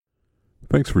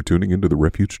Thanks for tuning into the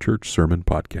Refuge Church Sermon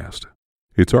Podcast.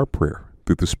 It's our prayer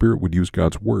that the Spirit would use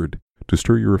God's Word to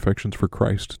stir your affections for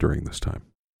Christ during this time.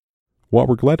 While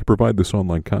we're glad to provide this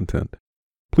online content,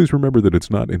 please remember that it's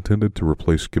not intended to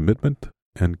replace commitment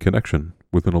and connection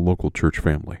within a local church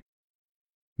family.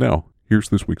 Now, here's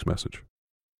this week's message.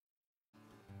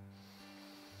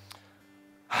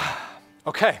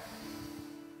 Okay.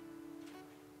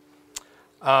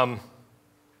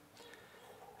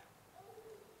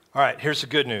 All right, here's the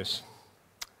good news.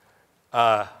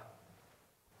 For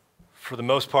the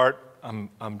most part,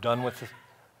 I'm done with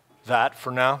that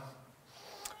for now.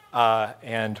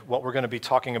 And what we're going to be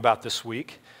talking about this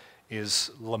week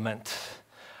is lament.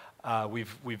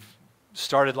 We've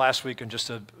started last week, and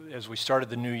as we started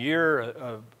the new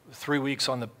year, 3 weeks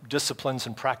on the disciplines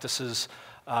and practices,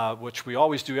 which we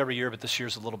always do every year, but this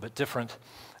year's a little bit different.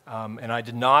 And I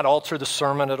did not alter the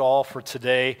sermon at all for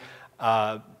today.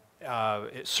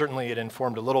 It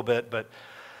informed a little bit, but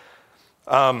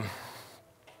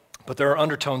there are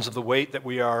undertones of the weight that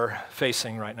we are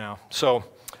facing right now. So,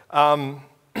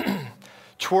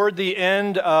 toward the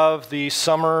end of the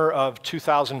summer of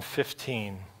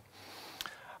 2015,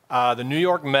 the New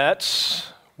York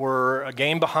Mets were a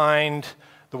game behind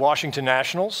the Washington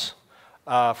Nationals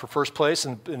for first place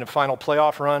in a final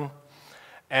playoff run,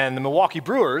 and the Milwaukee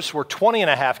Brewers were 20 and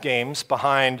a half games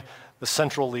behind the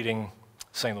Central leading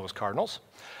St. Louis Cardinals.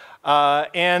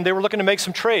 And they were looking to make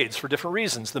some trades for different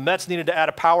reasons. The Mets needed to add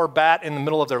a power bat in the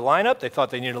middle of their lineup. They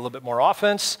thought they needed a little bit more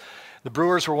offense. The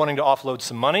Brewers were wanting to offload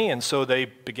some money, and so they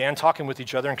began talking with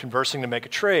each other and conversing to make a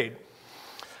trade.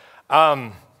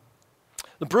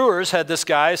 The Brewers had this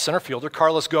guy, center fielder,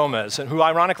 Carlos Gomez, who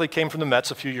ironically came from the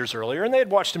Mets a few years earlier, and they had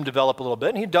watched him develop a little bit,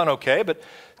 and he'd done okay, but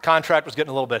the contract was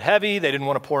getting a little bit heavy. They didn't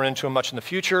want to pour into him much in the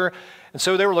future, and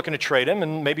so they were looking to trade him,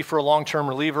 and maybe for a long-term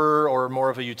reliever or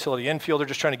more of a utility infielder,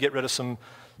 just trying to get rid of some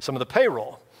of the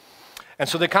payroll. And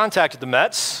so they contacted the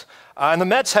Mets, and the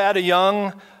Mets had a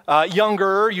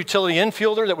younger utility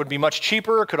infielder that would be much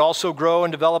cheaper, could also grow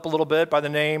and develop a little bit, by the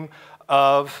name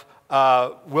of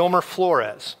Wilmer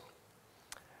Flores.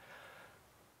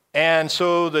 And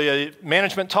so the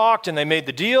management talked, and they made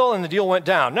the deal, and the deal went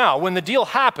down. Now, when the deal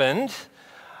happened,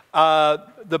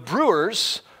 the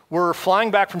Brewers were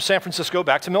flying back from San Francisco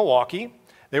back to Milwaukee.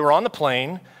 They were on the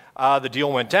plane. The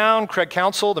deal went down. Craig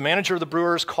Counsell, the manager of the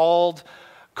Brewers, called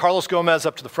Carlos Gomez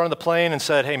up to the front of the plane and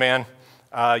said, "Hey, man,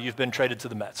 you've been traded to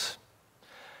the Mets."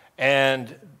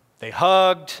 And they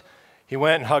hugged. He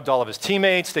went and hugged all of his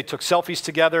teammates. They took selfies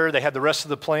together. They had the rest of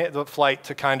the flight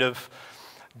to kind of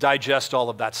digest all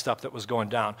of that stuff that was going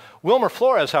down. Wilmer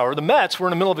Flores, however, the Mets were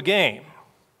in the middle of a game.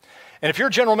 And if you're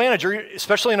a general manager,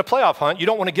 especially in a playoff hunt, you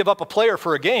don't want to give up a player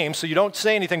for a game, so you don't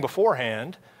say anything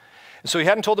beforehand. And so he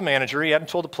hadn't told the manager, he hadn't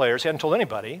told the players, he hadn't told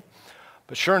anybody.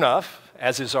 But sure enough,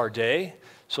 as is our day,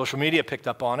 social media picked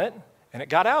up on it, and it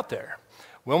got out there.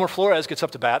 Wilmer Flores gets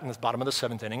up to bat in the bottom of the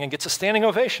seventh inning and gets a standing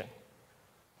ovation.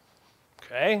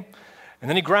 Okay? And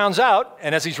then he grounds out,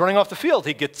 and as he's running off the field,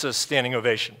 he gets a standing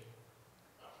ovation.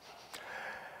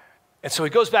 And so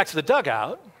he goes back to the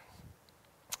dugout,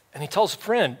 and he tells a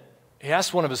friend, he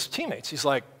asks one of his teammates, he's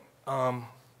like,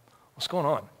 what's going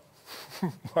on?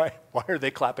 Why are they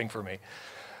clapping for me?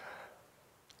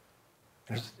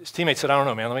 And his teammate said, I don't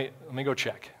know, man, let me go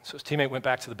check. So his teammate went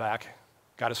back to the back,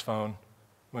 got his phone,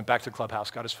 went back to the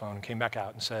clubhouse, got his phone, and came back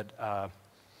out and said,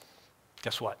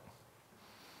 guess what?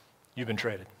 You've been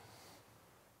traded.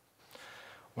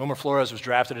 Wilmer Flores was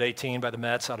drafted at 18 by the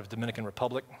Mets out of Dominican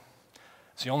Republic.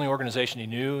 It's the only organization he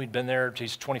knew. He'd been there.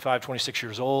 He's 25, 26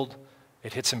 years old.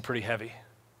 It hits him pretty heavy.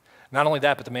 Not only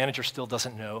that, but the manager still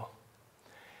doesn't know.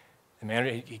 The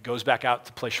manager, he goes back out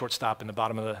to play shortstop in the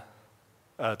bottom of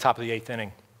the top of the eighth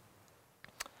inning.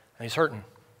 And he's hurting.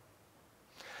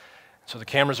 So the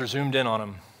cameras are zoomed in on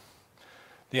him.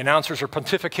 The announcers are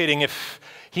pontificating if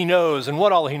he knows and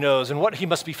what all he knows and what he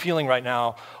must be feeling right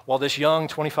now, while this young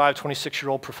 25,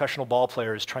 26-year-old professional ball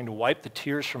player is trying to wipe the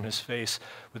tears from his face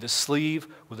with his sleeve,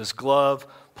 with his glove,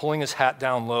 pulling his hat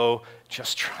down low,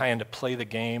 just trying to play the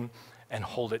game and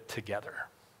hold it together.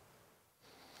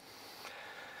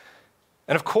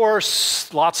 And of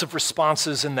course, lots of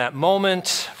responses in that moment,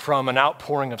 from an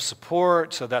outpouring of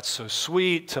support, so that's so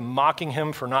sweet, to mocking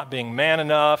him for not being man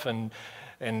enough, and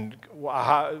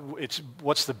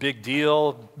what's the big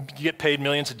deal? You get paid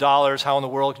millions of dollars. How in the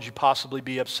world could you possibly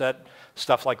be upset?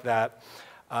 Stuff like that.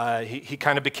 He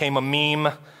kind of became a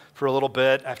meme for a little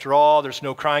bit. After all, there's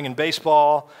no crying in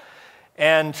baseball.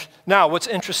 And now what's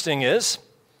interesting is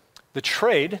the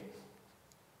trade,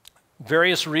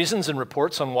 various reasons and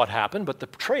reports on what happened, but the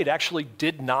trade actually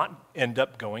did not end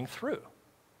up going through.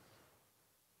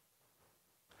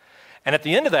 And at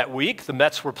the end of that week, the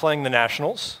Mets were playing the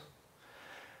Nationals.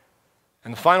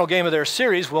 And the final game of their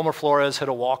series, Wilmer Flores hit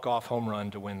a walk-off home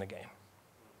run to win the game.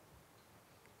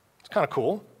 It's kind of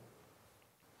cool.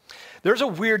 There's a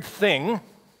weird thing.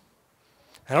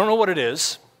 I don't know what it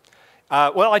is.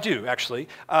 Well, I do, actually.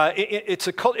 It's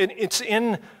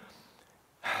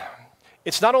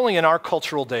not only in our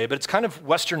cultural day, but it's kind of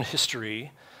Western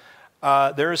history.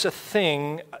 There is a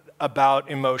thing about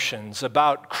emotions,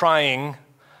 about crying,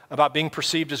 about being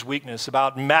perceived as weakness,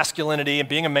 about masculinity and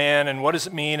being a man, and what does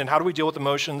it mean, and how do we deal with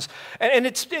emotions. And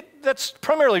that's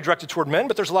primarily directed toward men,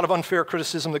 but there's a lot of unfair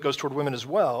criticism that goes toward women as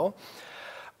well.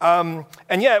 And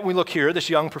yet, we look here, this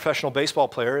young professional baseball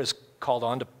player is called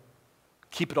on to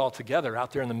keep it all together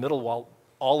out there in the middle while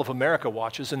all of America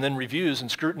watches and then reviews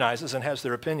and scrutinizes and has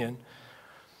their opinion.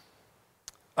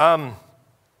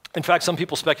 In fact, some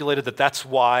people speculated that that's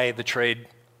why the trade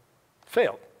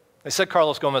failed. They said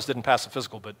Carlos Gomez didn't pass the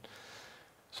physical, but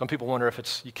some people wonder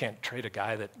if you can't trade a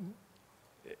guy that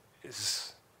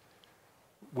is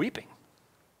weeping.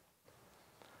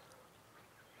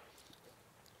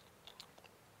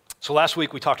 So last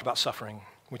week we talked about suffering.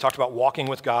 We talked about walking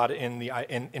with God in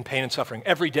pain and suffering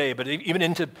every day, but even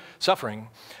into suffering.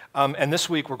 And this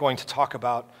week we're going to talk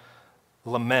about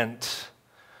lament,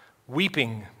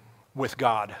 weeping with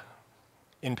God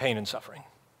in pain and suffering,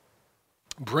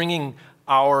 bringing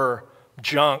our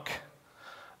junk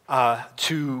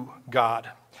to God.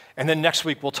 And then next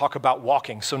week we'll talk about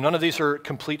walking. So none of these are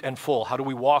complete and full. How do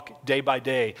we walk day by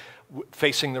day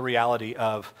facing the reality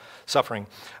of suffering?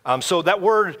 So that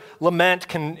word lament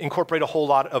can incorporate a whole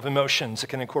lot of emotions. It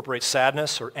can incorporate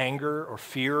sadness or anger or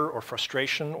fear or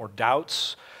frustration or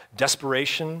doubts,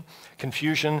 desperation,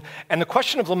 confusion. And the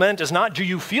question of lament is not, do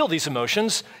you feel these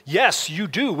emotions? Yes, you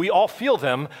do. We all feel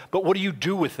them. But what do you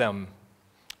do with them?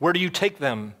 Where do you take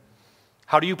them?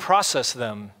 How do you process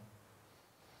them?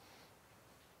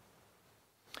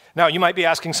 Now, you might be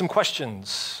asking some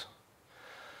questions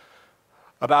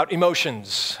about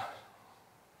emotions.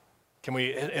 Can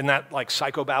we, in that like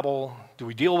psychobabble, do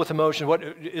we deal with emotion? What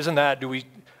isn't that?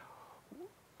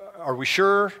 Are we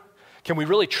sure? Can we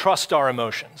really trust our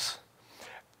emotions?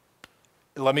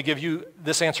 Let me give you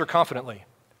this answer confidently.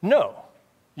 No,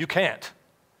 you can't.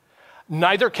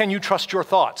 Neither can you trust your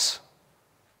thoughts.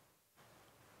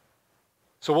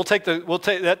 So we'll take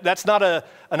that. That's not an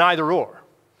either or.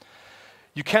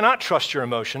 You cannot trust your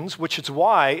emotions, which is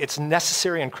why it's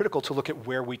necessary and critical to look at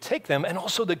where we take them and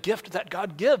also the gift that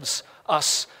God gives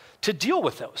us to deal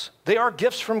with those. They are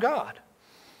gifts from God.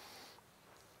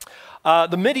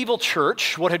 The medieval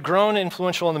church, what had grown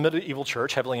influential in the medieval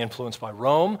church, heavily influenced by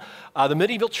Rome, the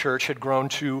medieval church had grown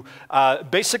to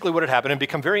basically what had happened and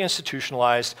become very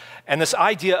institutionalized, and this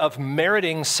idea of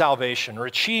meriting salvation or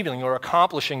achieving or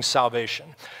accomplishing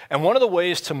salvation. And one of the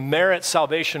ways to merit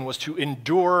salvation was to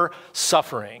endure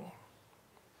suffering.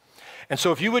 And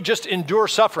so if you would just endure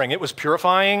suffering, it was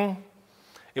purifying,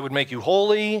 it would make you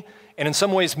holy, and in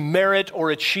some ways merit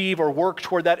or achieve or work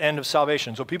toward that end of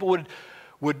salvation. So people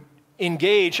would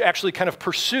engage, actually kind of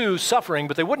pursue suffering,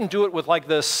 but they wouldn't do it with like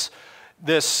this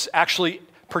actually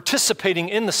participating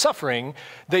in the suffering.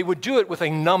 They would do it with a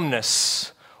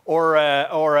numbness or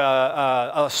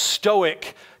a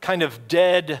stoic kind of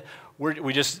dead,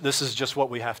 this is just what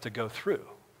we have to go through.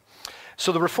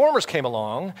 So the reformers came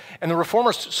along, and the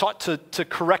reformers sought to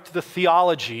correct the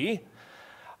theology.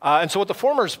 And so what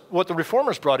the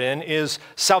reformers brought in is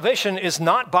salvation is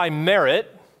not by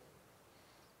merit.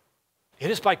 It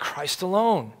is by Christ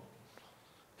alone.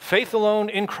 Faith alone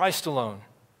in Christ alone.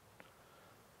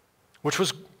 Which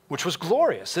was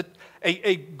glorious.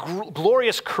 A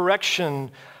glorious correction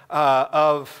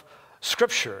of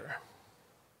Scripture.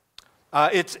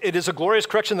 It is a glorious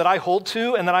correction that I hold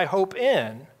to and that I hope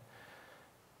in.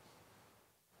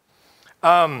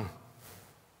 That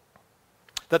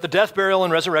the death, burial,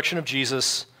 and resurrection of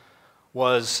Jesus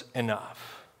was enough.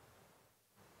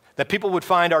 That people would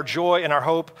find our joy and our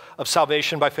hope of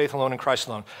salvation by faith alone in Christ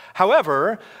alone.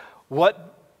 However,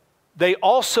 what they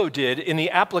also did in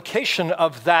the application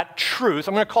of that truth,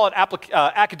 I'm going to call it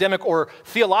academic or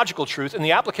theological truth, in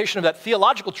the application of that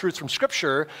theological truth from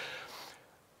Scripture,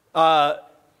 the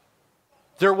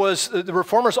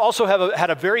reformers also had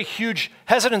a very huge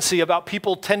hesitancy about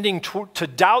people tending to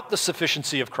doubt the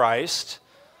sufficiency of Christ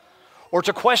or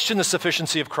to question the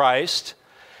sufficiency of Christ.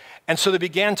 And so they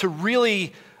began to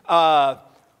really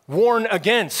warn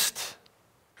against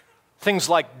things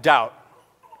like doubt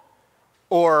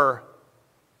or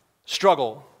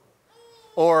struggle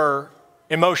or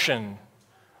emotion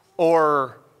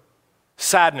or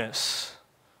sadness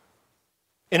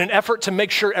in an effort to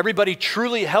make sure everybody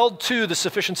truly held to the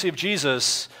sufficiency of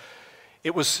Jesus.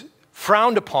 It was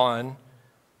frowned upon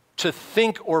to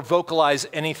think or vocalize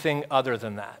anything other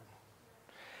than that.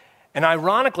 And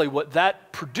ironically, what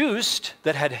that produced,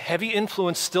 that had heavy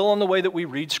influence still on the way that we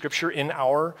read Scripture in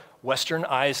our Western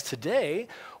eyes today,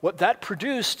 what that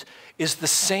produced is the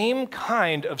same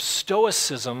kind of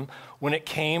stoicism when it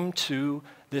came to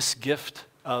this gift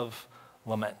of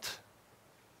lament.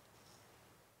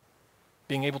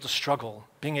 Being able to struggle,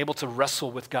 being able to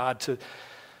wrestle with God,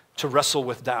 to wrestle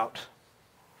with doubt.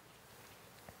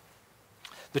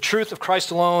 The truth of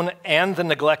Christ alone and the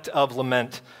neglect of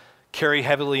lament carry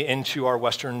heavily into our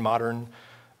Western modern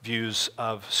views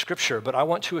of Scripture. But I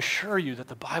want to assure you that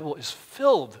the Bible is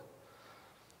filled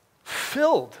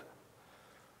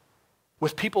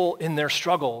with people in their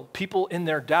struggle, people in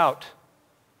their doubt,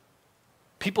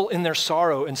 people in their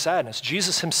sorrow and sadness.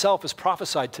 Jesus himself is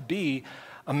prophesied to be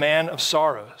a man of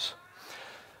sorrows.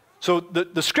 So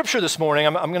the scripture this morning,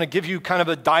 I'm going to give you kind of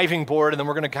a diving board, and then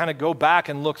we're going to kind of go back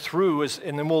and look through,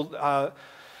 and then we'll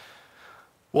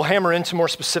hammer into more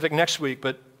specific next week.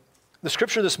 But the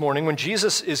scripture this morning, when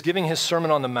Jesus is giving his Sermon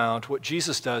on the Mount, what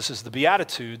Jesus does is the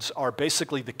Beatitudes are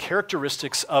basically the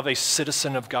characteristics of a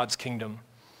citizen of God's kingdom.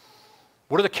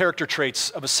 What are the character traits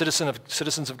of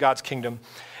citizens of God's kingdom?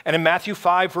 And in Matthew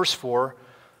 5, verse 4,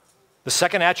 the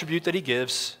second attribute that he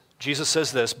gives, Jesus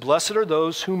says this: "Blessed are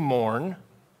those who mourn,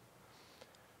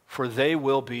 for they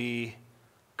will be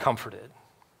comforted."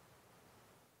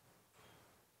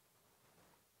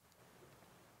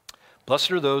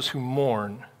 Blessed are those who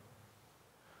mourn,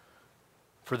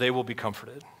 for they will be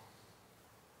comforted.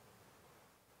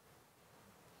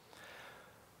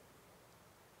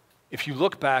 If you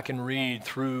look back and read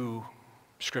through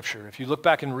Scripture, if you look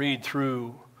back and read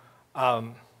through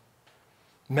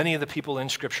many of the people in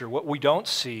Scripture, what we don't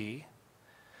see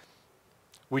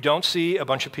a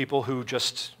bunch of people who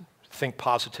just think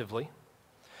positively.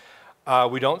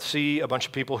 We don't see a bunch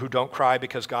of people who don't cry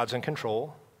because God's in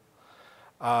control.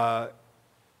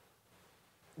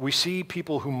 We see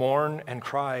people who mourn and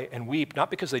cry and weep, not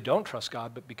because they don't trust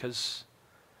God, but because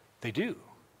they do.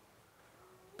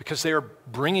 Because they are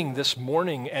bringing this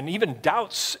mourning and even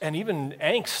doubts and even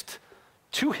angst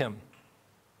to him.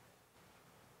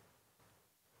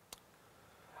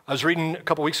 I was reading a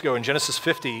couple weeks ago in Genesis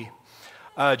 50.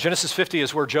 Genesis 50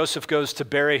 is where Joseph goes to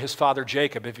bury his father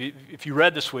Jacob. If you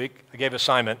read this week, I gave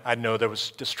assignment. I know there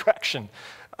was distraction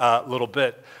a little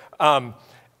bit.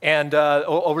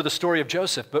 Over the story of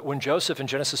Joseph. But when Joseph in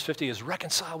Genesis 50 is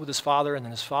reconciled with his father, and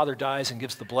then his father dies and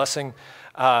gives the blessing,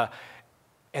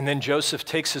 and then Joseph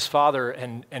takes his father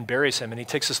and buries him, and he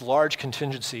takes this large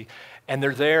contingency, and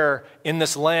they're there in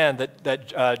this land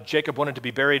that Jacob wanted to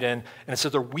be buried in, and it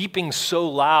says they're weeping so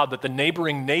loud that the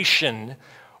neighboring nation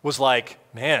was like,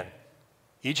 man,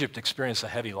 Egypt experienced a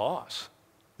heavy loss.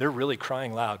 They're really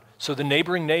crying loud. So the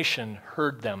neighboring nation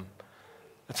heard them.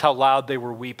 That's how loud they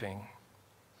were weeping.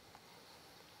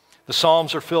 The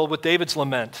Psalms are filled with David's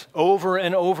lament over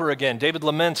and over again. David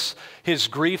laments his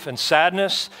grief and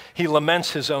sadness. He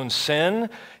laments his own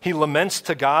sin. He laments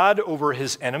to God over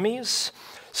his enemies.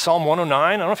 Psalm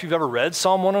 109, I don't know if you've ever read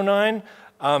Psalm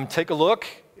 109. Take a look.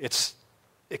 It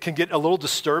can get a little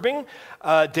disturbing.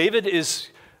 David is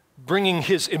bringing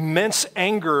his immense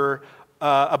anger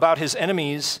about his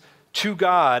enemies to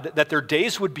God, that their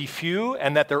days would be few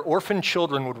and that their orphan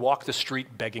children would walk the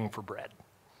street begging for bread.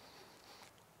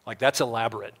 Like, that's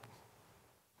elaborate.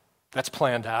 That's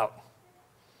planned out.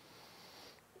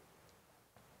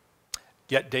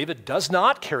 Yet David does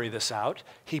not carry this out.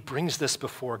 He brings this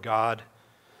before God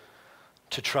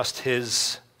to trust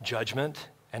his judgment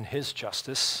and his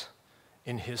justice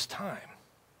in his time.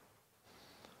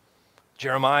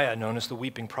 Jeremiah, known as the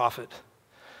weeping prophet,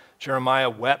 Jeremiah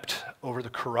wept over the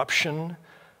corruption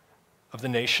of the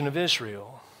nation of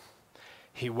Israel.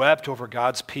 He wept over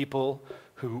God's people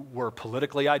who were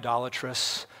politically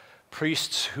idolatrous,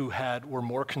 priests who were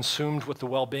more consumed with the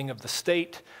well-being of the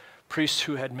state, priests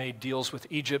who had made deals with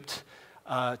Egypt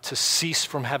to cease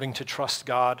from having to trust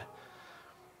God.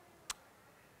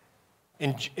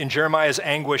 In Jeremiah's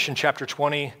anguish in chapter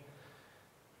 20,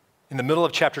 in the middle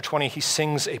of chapter 20, he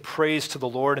sings a praise to the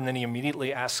Lord, and then he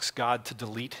immediately asks God to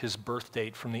delete his birth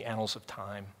date from the annals of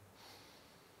time.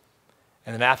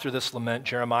 And then after this lament,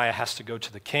 Jeremiah has to go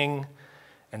to the king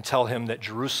and tell him that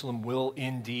Jerusalem will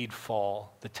indeed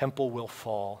fall, the temple will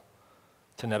fall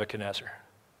to Nebuchadnezzar.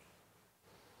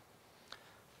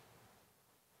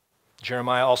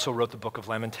 Jeremiah also wrote the book of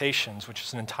Lamentations, which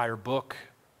is an entire book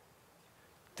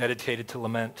dedicated to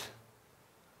lament.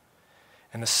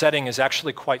 And the setting is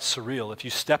actually quite surreal. If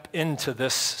you step into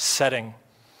this setting,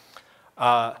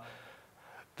 the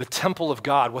the temple of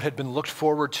God, what had been looked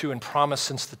forward to and promised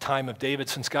since the time of David,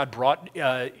 since God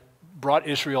brought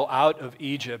Israel out of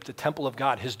Egypt, the temple of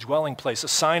God, his dwelling place, a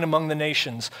sign among the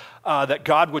nations that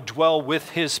God would dwell with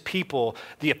his people,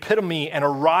 the epitome and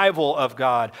arrival of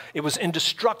God. It was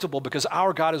indestructible because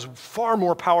our God is far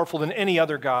more powerful than any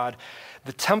other God.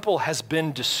 The temple has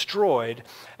been destroyed,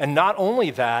 and not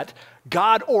only that,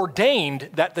 God ordained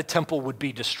that the temple would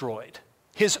be destroyed,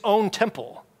 his own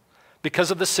temple,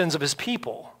 because of the sins of his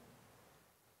people.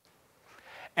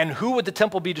 And who would the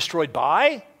temple be destroyed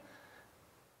by?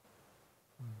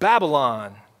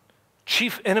 Babylon,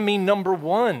 chief enemy number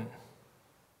one.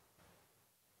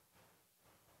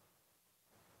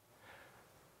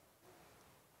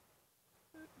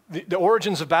 The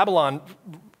origins of Babylon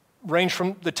range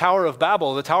from the Tower of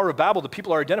Babel. The Tower of Babel, the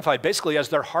people are identified basically as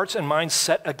their hearts and minds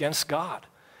set against God.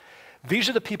 These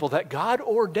are the people that God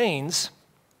ordains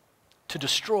to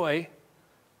destroy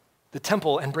the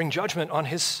temple and bring judgment on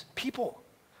his people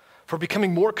for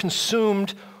becoming more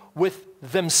consumed with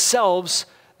themselves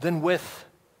than with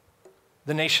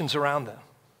the nations around them.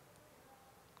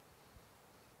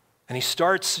 And he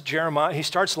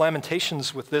starts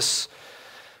Lamentations with this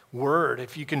word.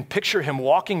 If you can picture him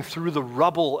walking through the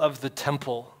rubble of the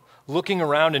temple, looking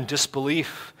around in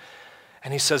disbelief,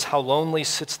 and he says, how lonely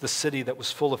sits the city that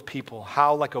was full of people,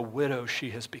 how like a widow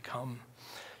she has become.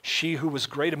 She who was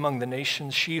great among the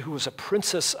nations, she who was a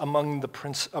princess among the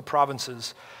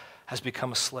provinces, has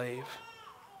become a slave.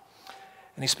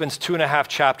 And he spends 2.5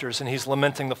 chapters, and he's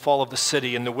lamenting the fall of the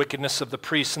city and the wickedness of the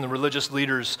priests and the religious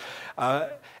leaders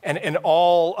and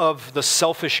all of the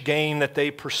selfish gain that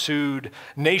they pursued,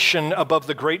 nation above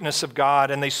the greatness of God,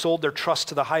 and they sold their trust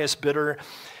to the highest bidder.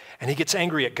 And he gets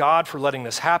angry at God for letting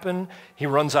this happen. He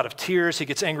runs out of tears. He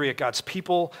gets angry at God's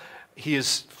people. He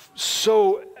is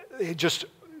so just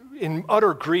in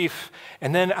utter grief,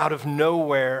 and then out of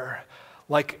nowhere,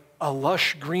 like a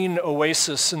lush green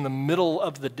oasis in the middle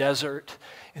of the desert,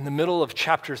 in the middle of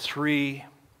chapter 3,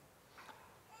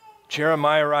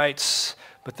 Jeremiah writes,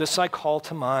 but this I call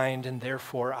to mind, and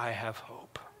therefore I have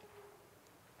hope.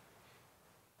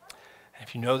 And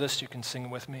if you know this, you can sing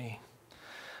it with me.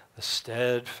 The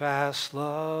steadfast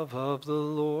love of the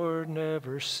Lord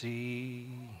never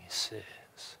ceases.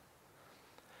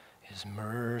 His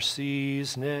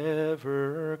mercies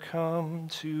never come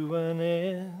to an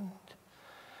end.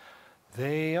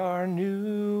 They are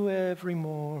new every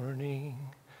morning,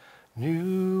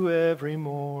 new every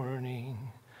morning.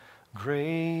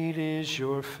 Great is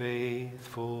your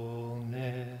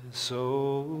faithfulness,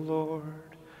 O Lord.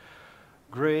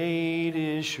 Great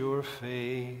is your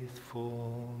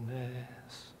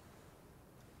faithfulness.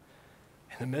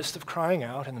 In the midst of crying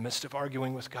out, in the midst of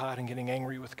arguing with God and getting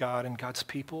angry with God and God's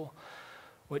people,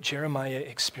 what Jeremiah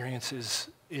experiences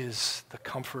is the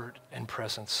comfort and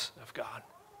presence of God.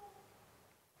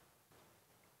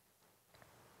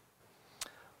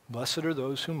 Blessed are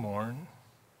those who mourn,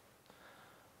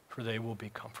 for they will be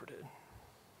comforted.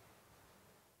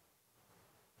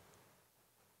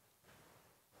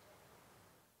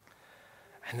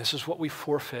 And this is what we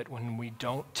forfeit when we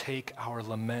don't take our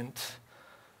lament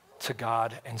to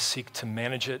God and seek to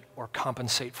manage it or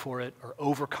compensate for it or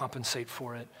overcompensate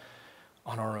for it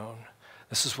on our own.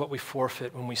 This is what we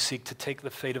forfeit when we seek to take the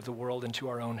fate of the world into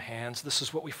our own hands. This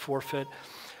is what we forfeit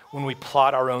when we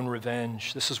plot our own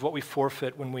revenge. This is what we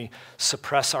forfeit when we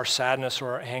suppress our sadness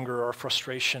or our anger or our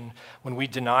frustration, when we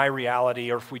deny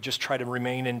reality, or if we just try to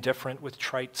remain indifferent with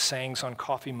trite sayings on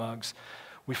coffee mugs.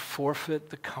 We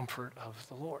forfeit the comfort of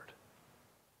the Lord.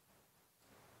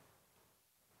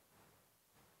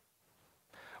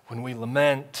 When we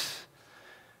lament,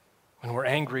 when we're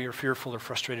angry or fearful or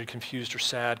frustrated, confused or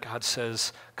sad, God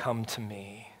says, come to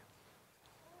me.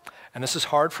 And this is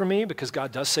hard for me because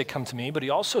God does say, come to me, but he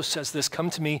also says this, come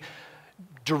to me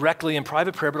directly in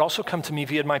private prayer, but also come to me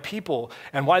via my people.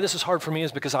 And why this is hard for me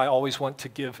is because I always want to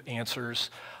give answers.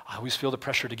 I always feel the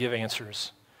pressure to give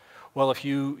answers. Well, if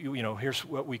you know, here's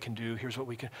what we can do,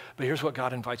 but here's what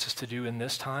God invites us to do in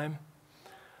this time.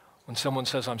 When someone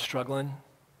says, I'm struggling,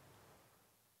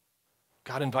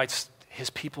 God invites his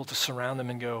people to surround them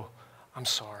and go, I'm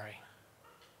sorry.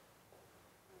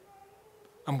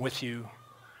 I'm with you.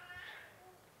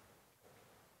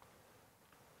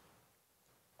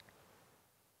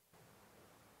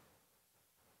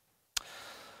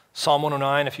 Psalm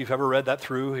 109, if you've ever read that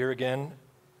through, here again,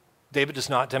 David does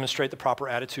not demonstrate the proper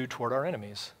attitude toward our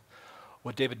enemies.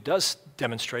 What David does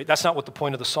demonstrate, that's not what the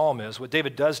point of the psalm is. What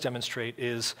David does demonstrate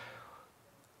is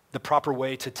the proper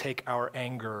way to take our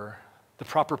anger, the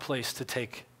proper place to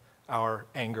take our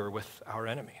anger with our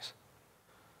enemies.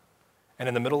 And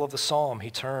in the middle of the psalm, he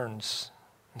turns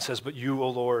and says, "But you, O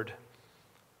Lord,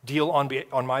 deal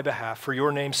on my behalf for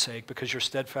your name's sake, because your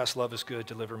steadfast love is good,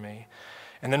 deliver me."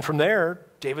 And then from there,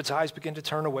 David's eyes begin to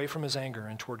turn away from his anger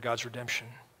and toward God's redemption.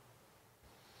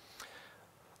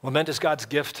 Lament is God's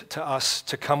gift to us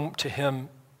to come to him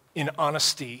in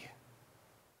honesty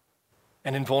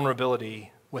and in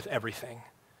vulnerability with everything,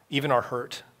 even our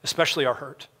hurt, especially our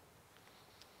hurt.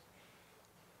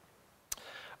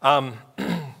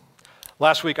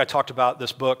 Last week I talked about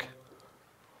this book,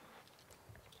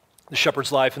 The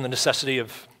Shepherd's Life, and the necessity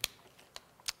of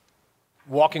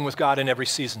walking with God in every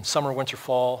season, summer, winter,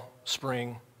 fall,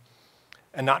 spring,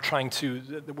 and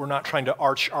we're not trying to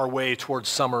arch our way towards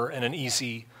summer and an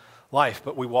easy life,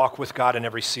 but we walk with God in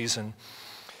every season.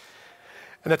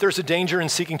 And that there's a danger in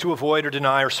seeking to avoid or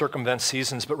deny or circumvent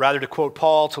seasons, but rather, to quote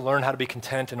Paul, to learn how to be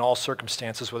content in all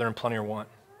circumstances, whether in plenty or want.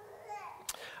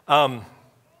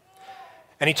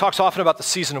 And he talks often about the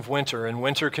season of winter, and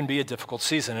winter can be a difficult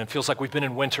season. And it feels like we've been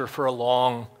in winter for a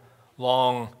long,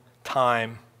 long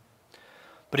time.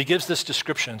 But he gives this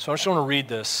description, so I just want to read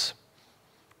this.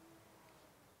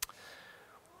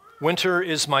 "Winter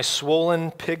is my swollen,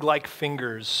 pig-like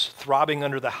fingers, throbbing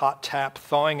under the hot tap,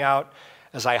 thawing out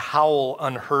as I howl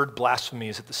unheard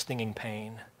blasphemies at the stinging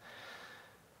pain.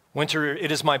 Winter, it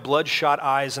is my bloodshot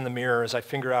eyes in the mirror as I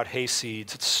finger out hay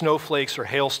seeds. It's snowflakes or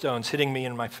hailstones hitting me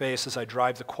in my face as I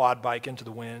drive the quad bike into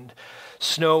the wind.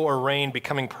 Snow or rain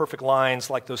becoming perfect lines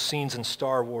like those scenes in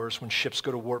Star Wars when ships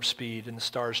go to warp speed and the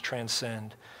stars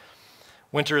transcend.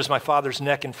 Winter is my father's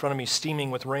neck in front of me,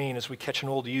 steaming with rain as we catch an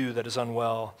old ewe that is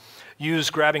unwell. Ewes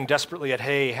grabbing desperately at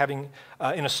hay, having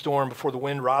in a storm before the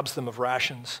wind robs them of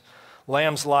rations.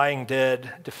 Lambs lying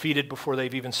dead, defeated before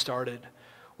they've even started.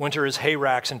 Winter is hay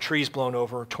racks and trees blown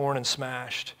over, torn and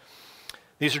smashed.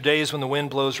 These are days when the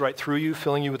wind blows right through you,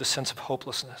 filling you with a sense of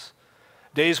hopelessness.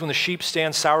 Days when the sheep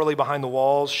stand sourly behind the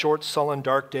walls, short, sullen,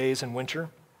 dark days in winter,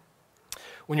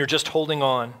 when you're just holding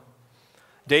on.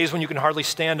 Days when you can hardly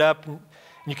stand up and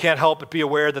you can't help but be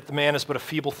aware that the man is but a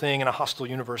feeble thing in a hostile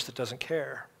universe that doesn't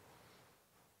care.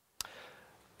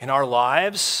 In our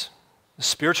lives, in the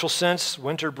spiritual sense,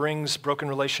 winter brings broken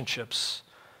relationships,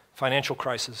 financial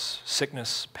crisis,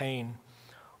 sickness, pain,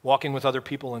 walking with other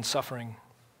people in suffering,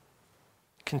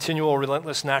 continual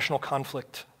relentless national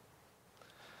conflict.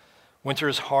 Winter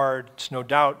is hard, it's no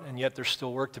doubt, and yet there's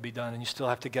still work to be done, and you still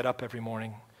have to get up every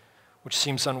morning, which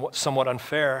seems somewhat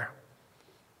unfair.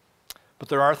 But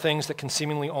there are things that can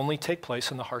seemingly only take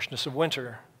place in the harshness of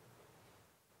winter,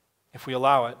 if we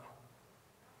allow it,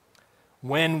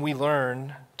 when we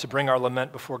learn to bring our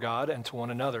lament before God and to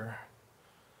one another.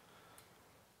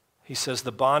 He says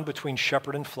the bond between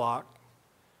shepherd and flock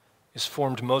is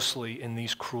formed mostly in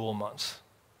these cruel months.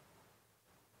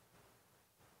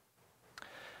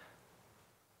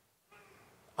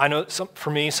 I know for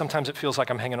me, sometimes it feels like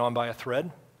I'm hanging on by a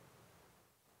thread.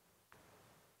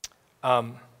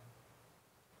 But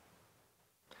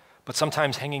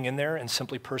sometimes hanging in there and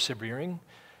simply persevering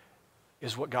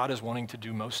is what God is wanting to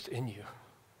do most in you.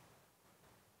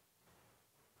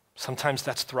 Sometimes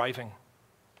that's thriving.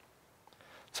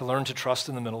 To learn to trust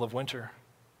in the middle of winter,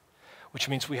 which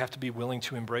means we have to be willing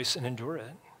to embrace and endure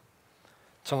it.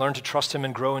 To learn to trust him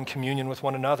and grow in communion with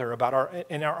one another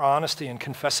in our honesty and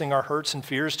confessing our hurts and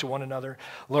fears to one another,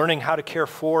 learning how to care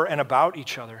for and about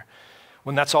each other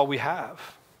when that's all we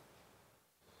have.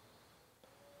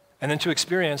 And then to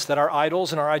experience that our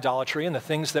idols and our idolatry and the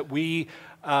things that we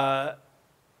are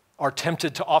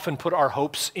tempted to often put our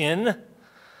hopes in,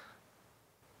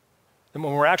 and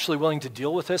when we're actually willing to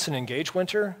deal with this and engage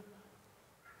winter,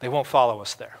 they won't follow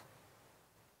us there.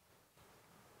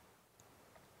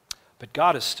 But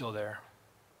God is still there,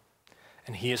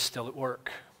 and he is still at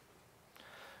work.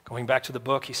 Going back to the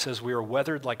book, he says, we are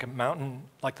weathered like the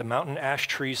mountain ash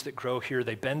trees that grow here.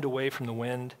 They bend away from the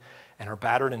wind and are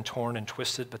battered and torn and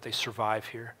twisted, but they survive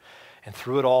here. And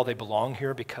through it all, they belong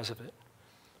here because of it.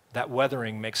 That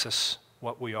weathering makes us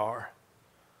what we are.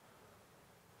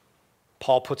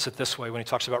 Paul puts it this way when he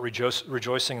talks about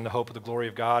rejoicing in the hope of the glory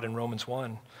of God in Romans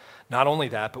 1. Not only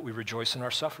that, but we rejoice in our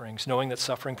sufferings, knowing that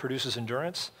suffering produces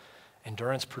endurance,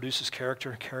 endurance produces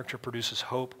character, character produces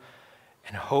hope,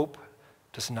 and hope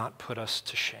does not put us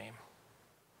to shame.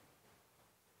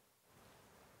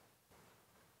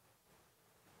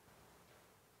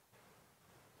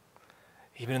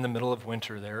 Even in the middle of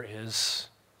winter, there is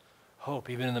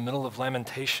hope. Even in the middle of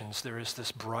lamentations, there is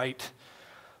this bright,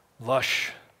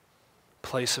 lush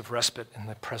place of respite in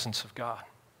the presence of God.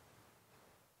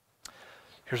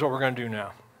 Here's what we're going to do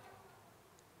now.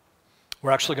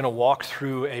 We're actually going to walk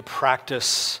through a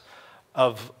practice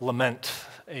of lament,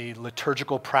 a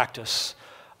liturgical practice.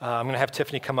 I'm going to have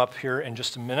Tiffany come up here in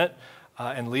just a minute.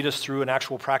 and lead us through an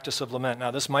actual practice of lament.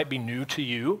 Now, this might be new to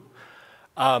you,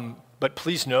 but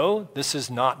please know this is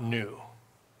not new.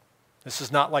 This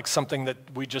is not like something that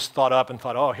we just thought up and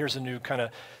thought, oh, here's a new kind of,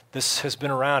 this has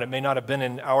been around. It may not have been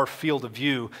in our field of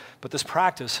view, but this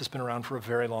practice has been around for a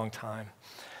very long time.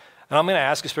 And I'm going to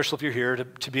ask, especially if you're here,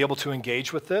 to be able to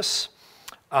engage with this.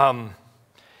 And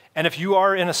if you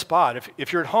are in a spot,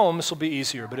 if you're at home, this will be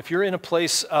easier. But if you're in a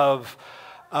place of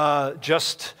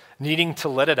just needing to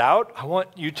let it out, I want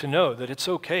you to know that it's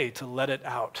okay to let it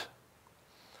out.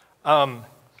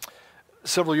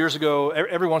 Several years ago,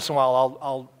 every once in a while,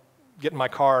 I'll get in my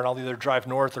car and I'll either drive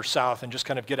north or south and just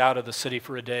kind of get out of the city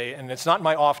for a day. And it's not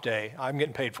my off day. I'm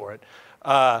getting paid for it.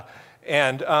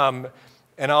 And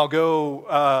I'll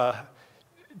go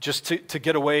just to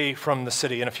get away from the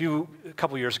city. And a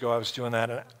couple years ago, I was doing that.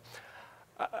 And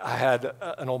I had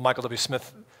an old Michael W.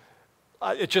 Smith.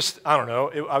 I don't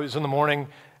know. I was in the morning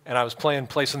and I was playing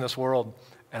Place in This World.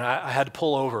 And I had to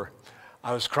pull over.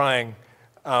 I was crying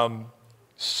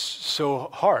so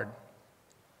hard.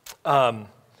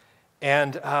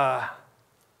 And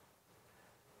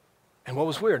what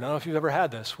was weird, I don't know if you've ever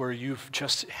had this, where you've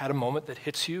just had a moment that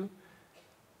hits you,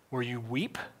 where you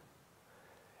weep,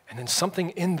 and then something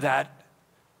in that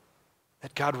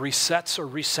God resets or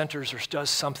recenters or does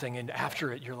something, and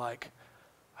after it you're like,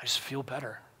 I just feel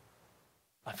better.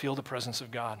 I feel the presence of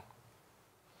God.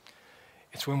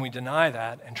 It's when we deny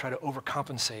that and try to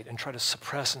overcompensate and try to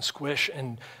suppress and squish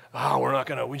and,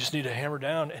 we just need to hammer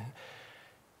down. And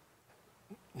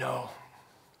no,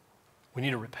 we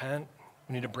need to repent.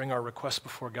 We need to bring our requests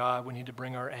before God. We need to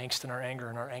bring our angst and our anger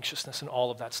and our anxiousness and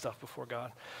all of that stuff before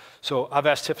God. So I've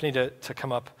asked Tiffany to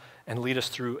come up and lead us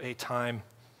through a time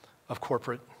of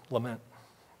corporate lament.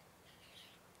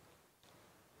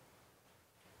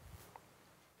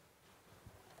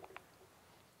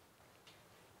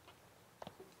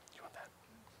 You want that?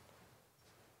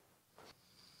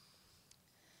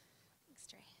 Thanks,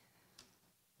 Trey.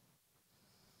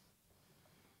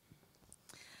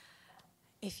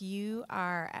 If you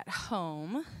are at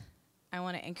home, I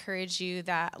want to encourage you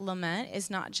that lament is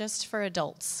not just for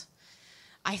adults.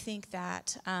 I think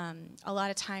that a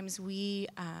lot of times we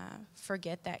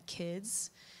forget that kids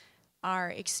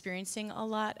are experiencing a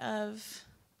lot of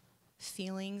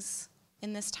feelings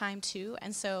in this time too.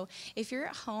 And so if you're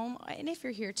at home, and if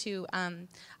you're here too,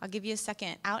 I'll give you a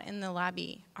second. Out in the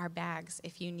lobby are bags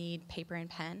if you need paper and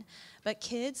pen. But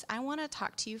kids, I want to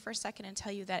talk to you for a second and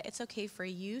tell you that it's okay for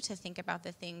you to think about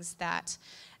the things that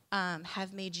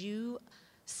have made you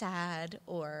sad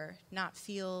or not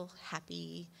feel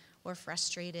happy or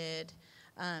frustrated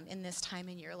in this time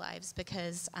in your lives,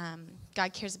 because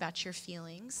God cares about your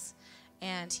feelings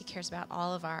and he cares about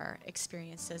all of our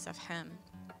experiences of him.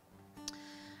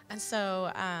 And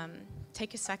so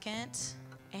take a second,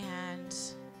 and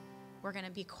we're going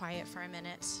to be quiet for a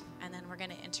minute, and then we're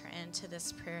going to enter into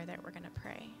this prayer that we're going to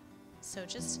pray. So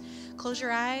just close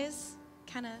your eyes,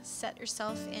 kind of set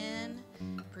yourself in,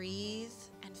 breathe,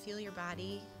 and feel your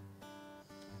body.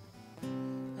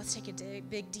 Let's take a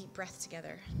big, deep breath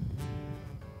together.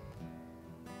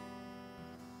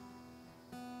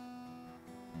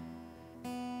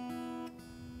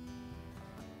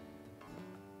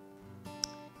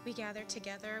 We gather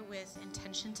together with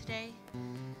intention today,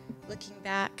 looking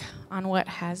back on what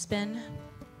has been,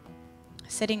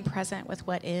 sitting present with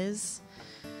what is,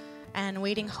 and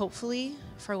waiting hopefully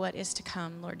for what is to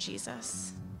come, Lord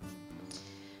Jesus.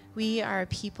 We are a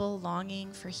people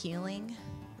longing for healing,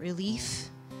 relief,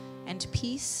 and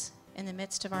peace in the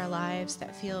midst of our lives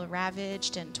that feel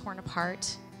ravaged and torn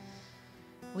apart.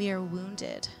 We are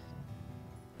wounded,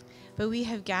 but we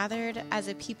have gathered as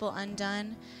a people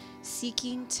undone,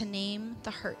 seeking to name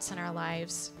the hurts in our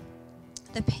lives,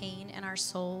 the pain in our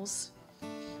souls,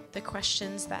 the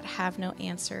questions that have no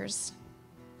answers.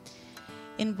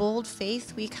 In bold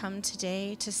faith, we come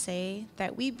today to say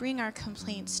that we bring our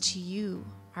complaints to you,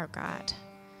 our God,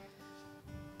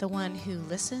 the one who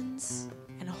listens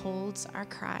and holds our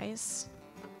cries.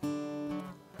 And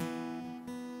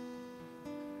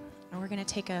we're going to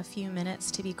take a few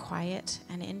minutes to be quiet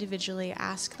and individually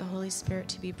ask the Holy Spirit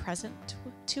to be present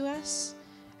to us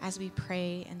as we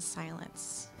pray in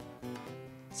silence.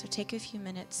 So take a few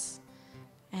minutes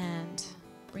and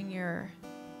bring your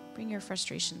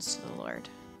frustrations to the Lord.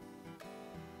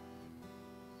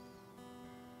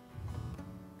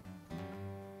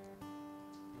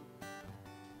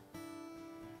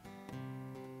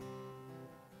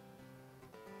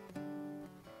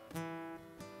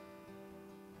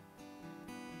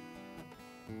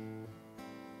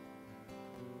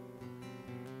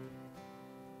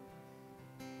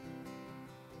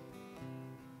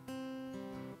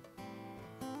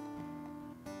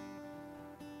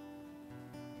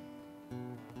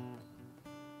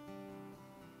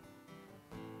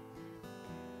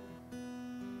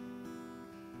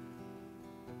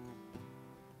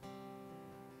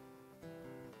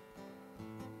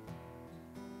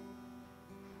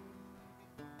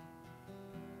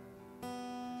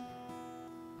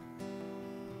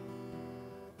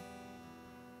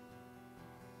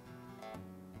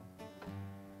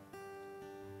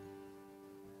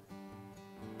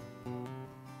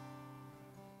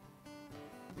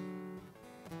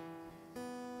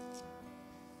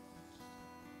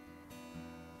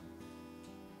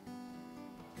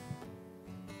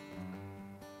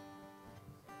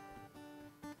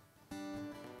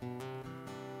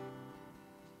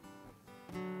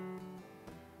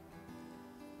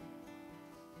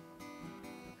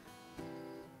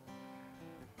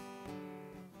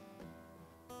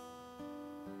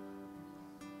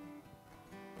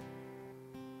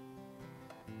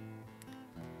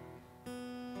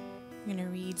 I'm going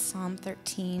to read Psalm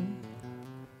 13.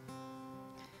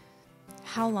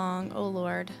 How long, O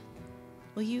Lord,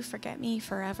 will you forget me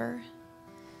forever?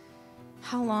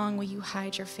 How long will you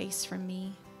hide your face from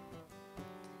me?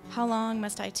 How long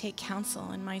must I take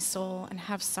counsel in my soul and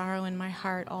have sorrow in my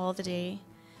heart all the day?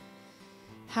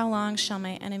 How long shall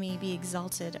my enemy be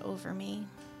exalted over me?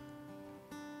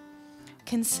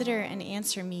 Consider and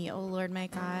answer me, O Lord my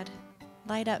God.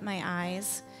 Light up my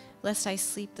eyes, lest I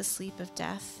sleep the sleep of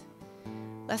death.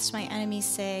 Lest my enemies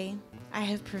say, I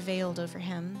have prevailed over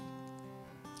him.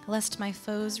 Lest my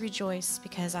foes rejoice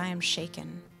because I am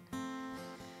shaken.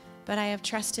 But I have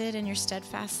trusted in your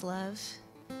steadfast love.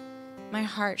 My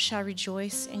heart shall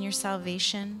rejoice in your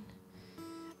salvation.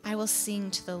 I will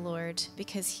sing to the Lord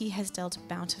because he has dealt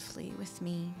bountifully with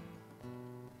me.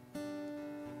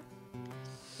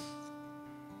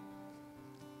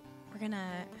 We're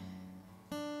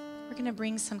gonna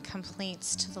bring some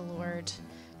complaints to the Lord.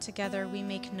 Together we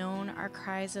make known our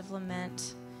cries of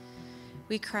lament.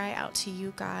 We cry out to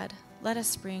you, God. Let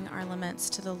us bring our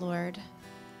laments to the Lord.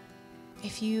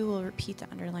 If you will repeat the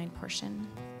underlined portion.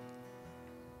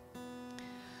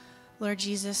 Lord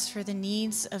Jesus, for the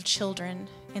needs of children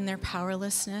in their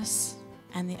powerlessness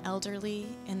and the elderly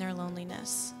in their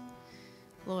loneliness,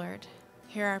 Lord,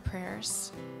 hear our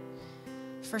prayers.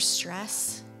 For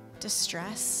stress,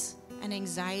 distress, and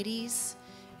anxieties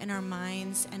in our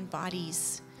minds and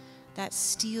bodies that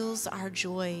steals our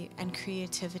joy and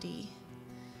creativity,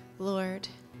 Lord,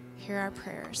 hear our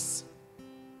prayers.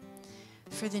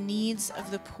 For the needs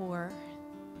of the poor,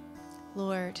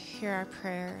 Lord, hear our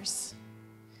prayers.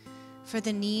 For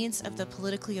the needs of the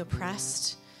politically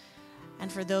oppressed,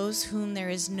 and for those whom there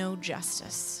is no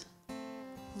justice,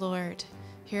 Lord,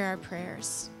 hear our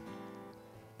prayers.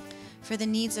 For the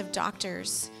needs of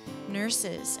doctors,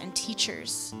 nurses, and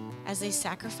teachers, as they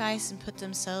sacrifice and put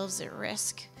themselves at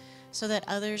risk so that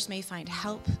others may find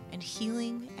help and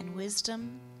healing and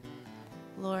wisdom,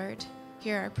 Lord,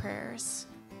 hear our prayers.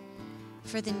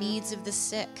 For the needs of the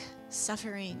sick,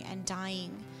 suffering, and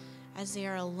dying as they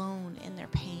are alone in their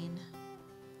pain,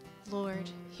 Lord,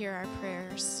 hear our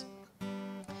prayers.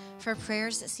 For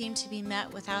prayers that seem to be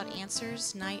met without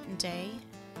answers night and day,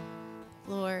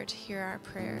 Lord, hear our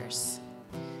prayers.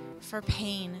 For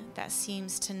pain that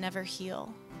seems to never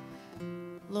heal,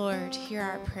 Lord, hear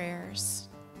our prayers.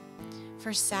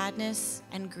 For sadness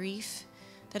and grief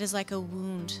that is like a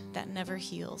wound that never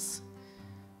heals,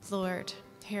 Lord,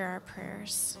 hear our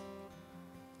prayers.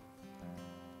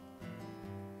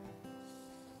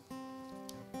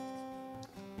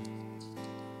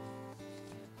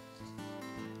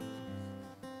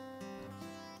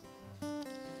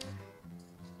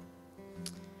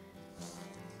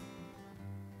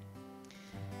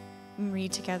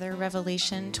 Read together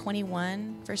Revelation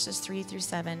 21, verses 3 through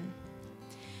 7.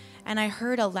 And I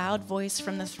heard a loud voice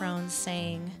from the throne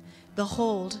saying,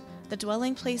 Behold, the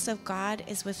dwelling place of God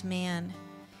is with man.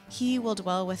 He will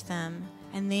dwell with them,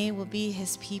 and they will be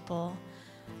his people.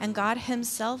 And God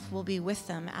himself will be with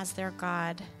them as their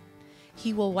God.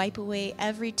 He will wipe away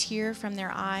every tear from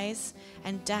their eyes,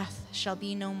 and death shall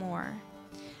be no more.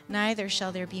 Neither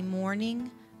shall there be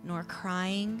mourning, nor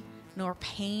crying, nor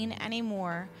pain any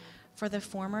more, for the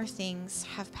former things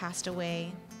have passed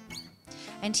away.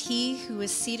 And he who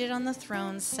was seated on the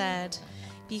throne said,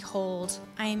 Behold,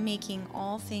 I am making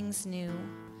all things new.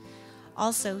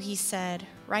 Also he said,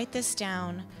 Write this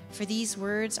down, for these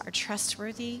words are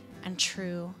trustworthy and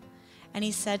true. And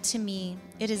he said to me,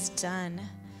 It is done.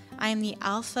 I am the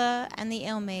Alpha and the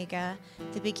Omega,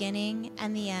 the beginning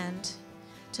and the end.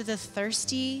 To the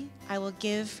thirsty I will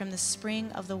give from the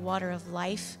spring of the water of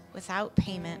life without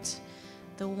payment.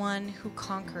 The one who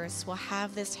conquers will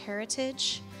have this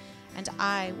heritage, and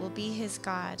I will be his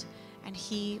God, and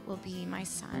he will be my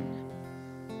son.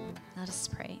 Let us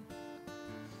pray.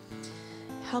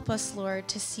 Help us, Lord,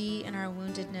 to see in our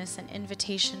woundedness an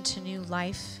invitation to new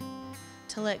life,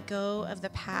 to let go of the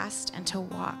past and to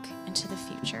walk into the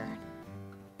future.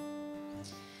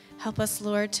 Help us,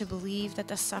 Lord, to believe that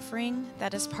the suffering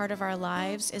that is part of our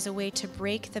lives is a way to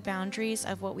break the boundaries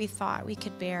of what we thought we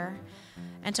could bear,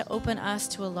 and to open us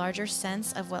to a larger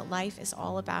sense of what life is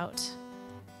all about.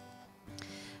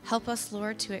 Help us,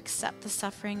 Lord, to accept the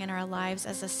suffering in our lives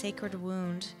as a sacred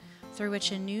wound through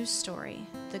which a new story,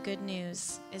 the good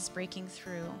news, is breaking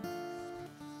through.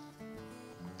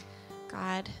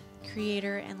 God,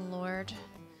 Creator and Lord,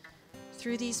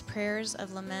 through these prayers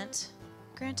of lament,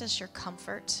 grant us your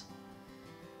comfort.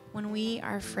 When we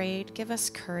are afraid, give us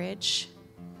courage.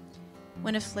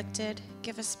 When afflicted,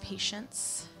 give us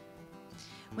patience.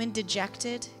 When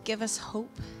dejected, give us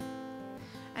hope.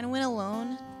 And when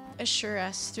alone, assure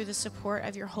us through the support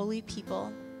of your holy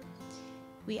people.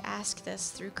 We ask this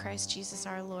through Christ Jesus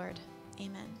our Lord.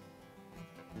 Amen.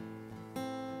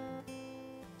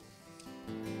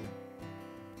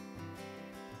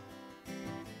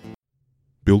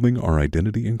 Building our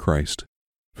identity in Christ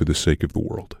for the sake of the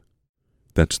world.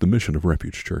 That's the mission of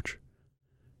Refuge Church.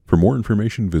 For more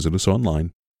information, visit us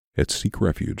online at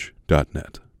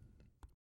seekrefuge.net.